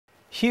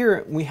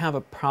Here we have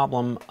a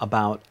problem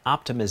about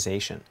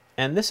optimization,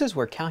 and this is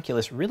where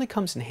calculus really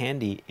comes in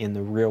handy in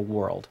the real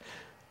world.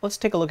 Let's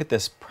take a look at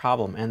this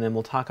problem, and then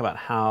we'll talk about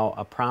how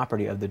a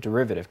property of the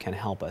derivative can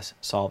help us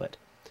solve it.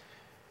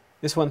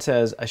 This one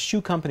says, a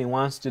shoe company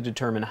wants to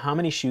determine how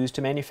many shoes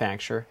to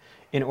manufacture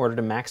in order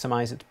to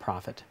maximize its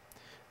profit.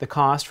 The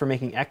cost for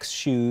making X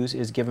shoes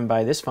is given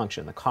by this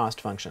function, the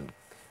cost function.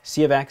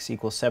 C of X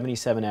equals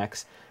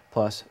 77X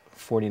plus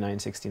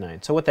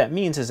 4969. So what that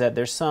means is that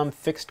there's some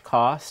fixed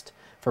cost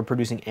for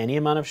producing any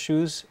amount of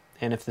shoes,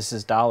 and if this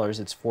is dollars,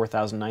 it's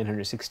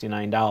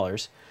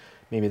 $4,969.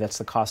 Maybe that's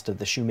the cost of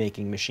the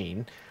shoemaking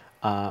machine.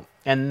 And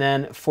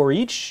then for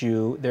each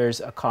shoe,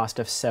 there's a cost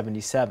of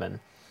 $77,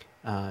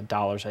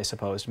 I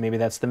suppose. Maybe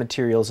that's the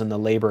materials and the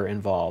labor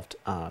involved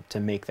to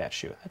make that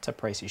shoe. That's a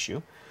pricey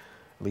shoe,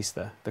 at least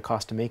the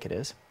cost to make it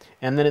is.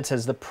 And then it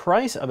says the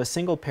price of a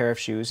single pair of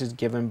shoes is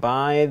given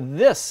by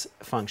this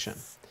function.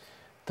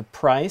 The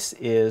price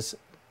is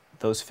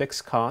those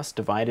fixed costs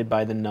divided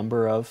by the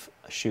number of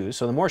shoes.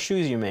 So the more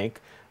shoes you make,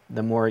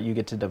 the more you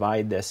get to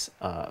divide this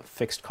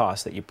fixed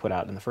cost that you put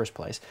out in the first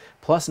place,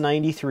 plus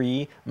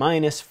 93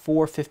 minus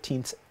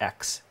 4/15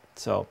 X.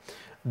 So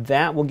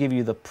that will give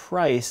you the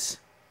price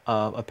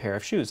of a pair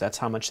of shoes. That's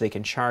how much they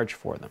can charge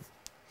for them.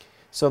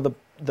 So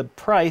the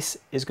price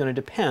is going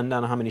to depend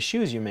on how many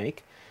shoes you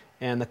make,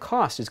 and the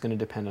cost is going to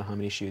depend on how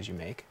many shoes you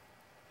make.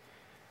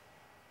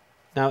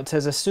 Now it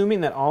says,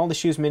 assuming that all the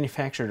shoes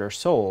manufactured are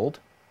sold,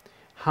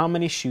 how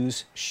many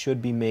shoes should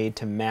be made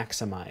to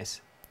maximize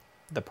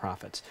the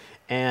profits?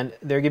 And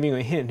they're giving you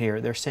a hint here.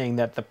 They're saying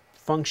that the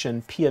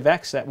function P of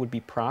X, that would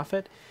be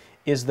profit,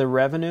 is the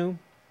revenue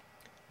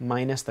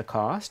minus the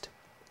cost.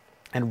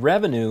 And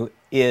revenue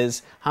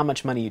is how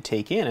much money you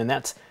take in, and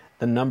that's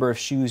the number of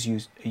shoes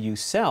you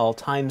sell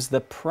times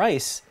the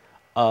price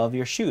of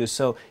your shoes.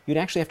 So you'd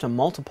actually have to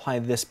multiply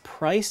this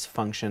price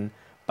function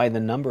by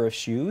the number of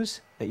shoes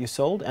that you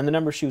sold, and the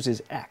number of shoes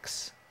is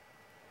X.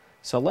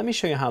 So let me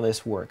show you how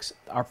this works.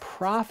 Our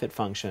profit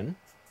function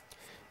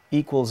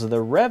equals the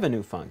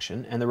revenue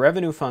function, and the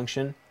revenue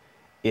function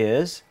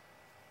is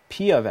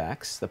P of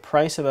X, the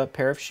price of a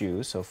pair of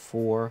shoes, so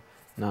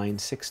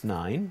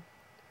 4,969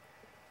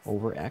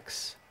 over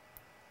X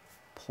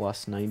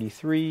plus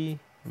 93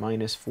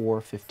 minus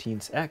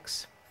 4/15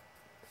 X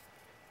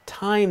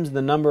times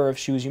the number of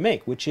shoes you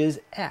make, which is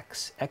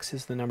X. X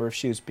is the number of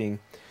shoes being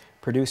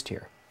produced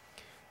here.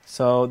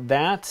 So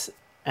that's,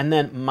 and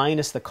then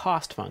minus the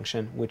cost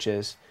function, which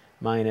is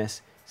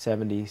minus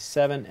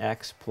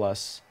 77X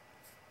plus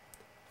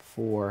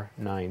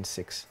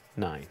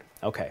 4,969.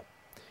 Okay, a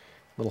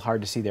little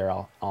hard to see there.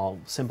 I'll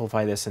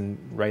simplify this and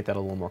write that a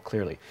little more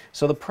clearly.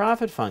 So the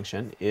profit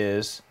function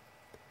is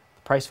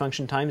the price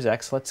function times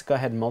X. Let's go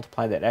ahead and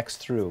multiply that X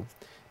through.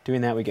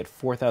 Doing that, we get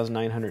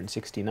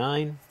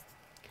 4,969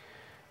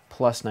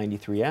 plus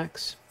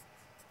 93X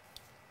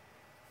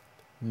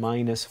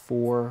minus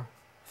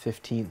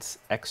 4/15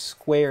 X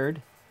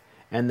squared,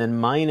 and then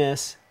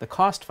minus the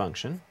cost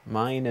function,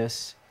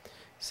 minus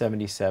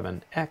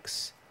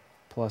 77X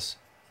plus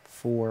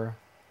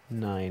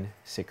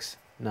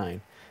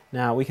 4,969.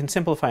 Now we can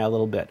simplify a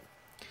little bit.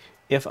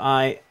 If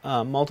I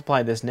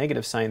multiply this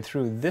negative sign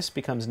through, this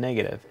becomes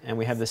negative, and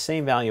we have the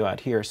same value out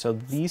here, so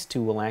these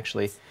two will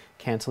actually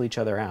cancel each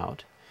other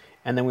out.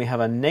 And then we have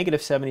a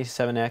negative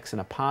 77X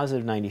and a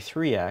positive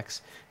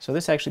 93X, so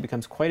this actually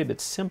becomes quite a bit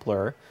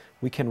simpler.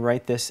 We can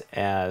write this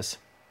as,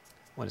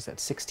 what is that,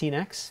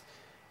 16X?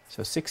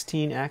 So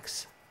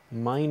 16X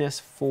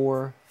minus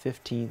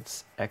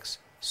 4/15 X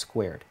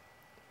squared.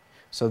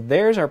 So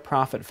there's our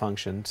profit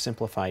function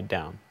simplified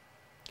down.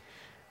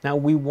 Now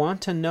we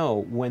want to know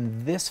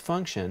when this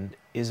function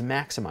is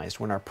maximized,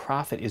 when our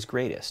profit is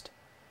greatest.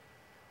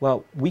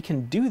 Well, we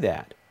can do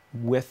that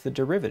with the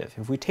derivative.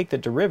 If we take the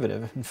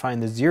derivative and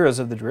find the zeros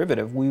of the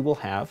derivative, we will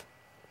have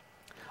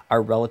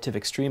our relative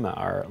extrema,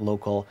 our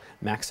local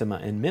maxima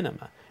and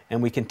minima.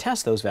 And we can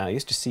test those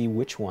values to see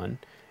which one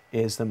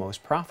is the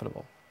most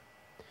profitable.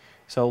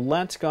 So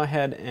let's go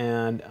ahead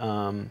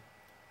and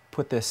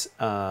put this,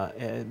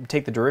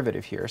 take the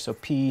derivative here. So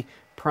P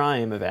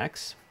prime of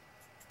X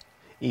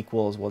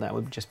equals, well, that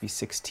would just be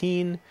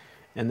 16,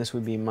 and this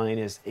would be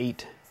minus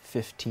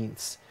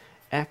 8/15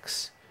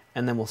 X,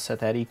 and then we'll set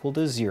that equal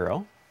to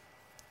 0.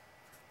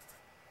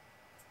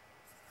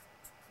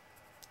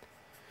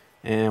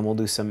 And we'll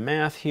do some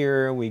math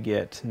here. We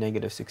get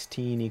negative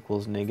 16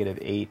 equals negative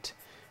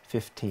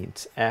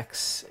 8/15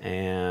 X,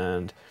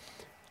 and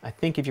I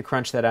think if you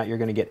crunch that out, you're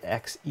going to get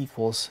X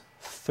equals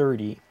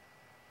 30.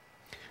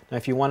 Now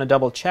if you want to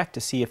double check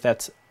to see if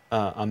that's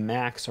a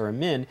max or a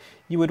min,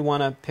 you would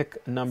want to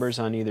pick numbers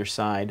on either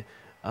side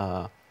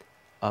of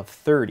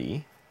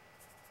 30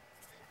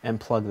 and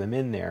plug them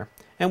in there.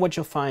 And what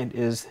you'll find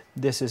is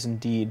this is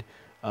indeed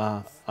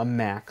a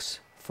max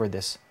for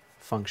this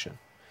function.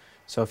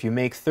 So if you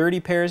make 30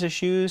 pairs of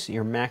shoes,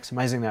 you're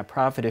maximizing that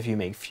profit. If you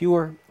make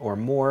fewer or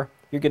more,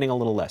 you're getting a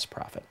little less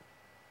profit.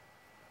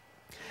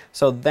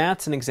 So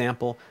that's an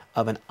example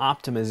of an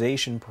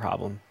optimization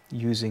problem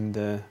using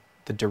the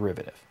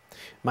derivative.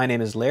 My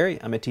name is Larry.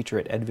 I'm a teacher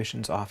at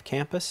EdVisions Off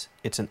Campus.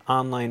 It's an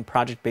online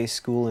project-based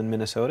school in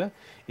Minnesota.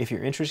 If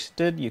you're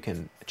interested, you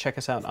can check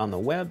us out on the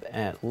web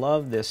at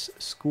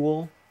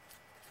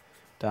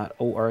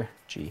lovethisSchool.org.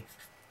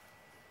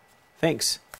 Thanks.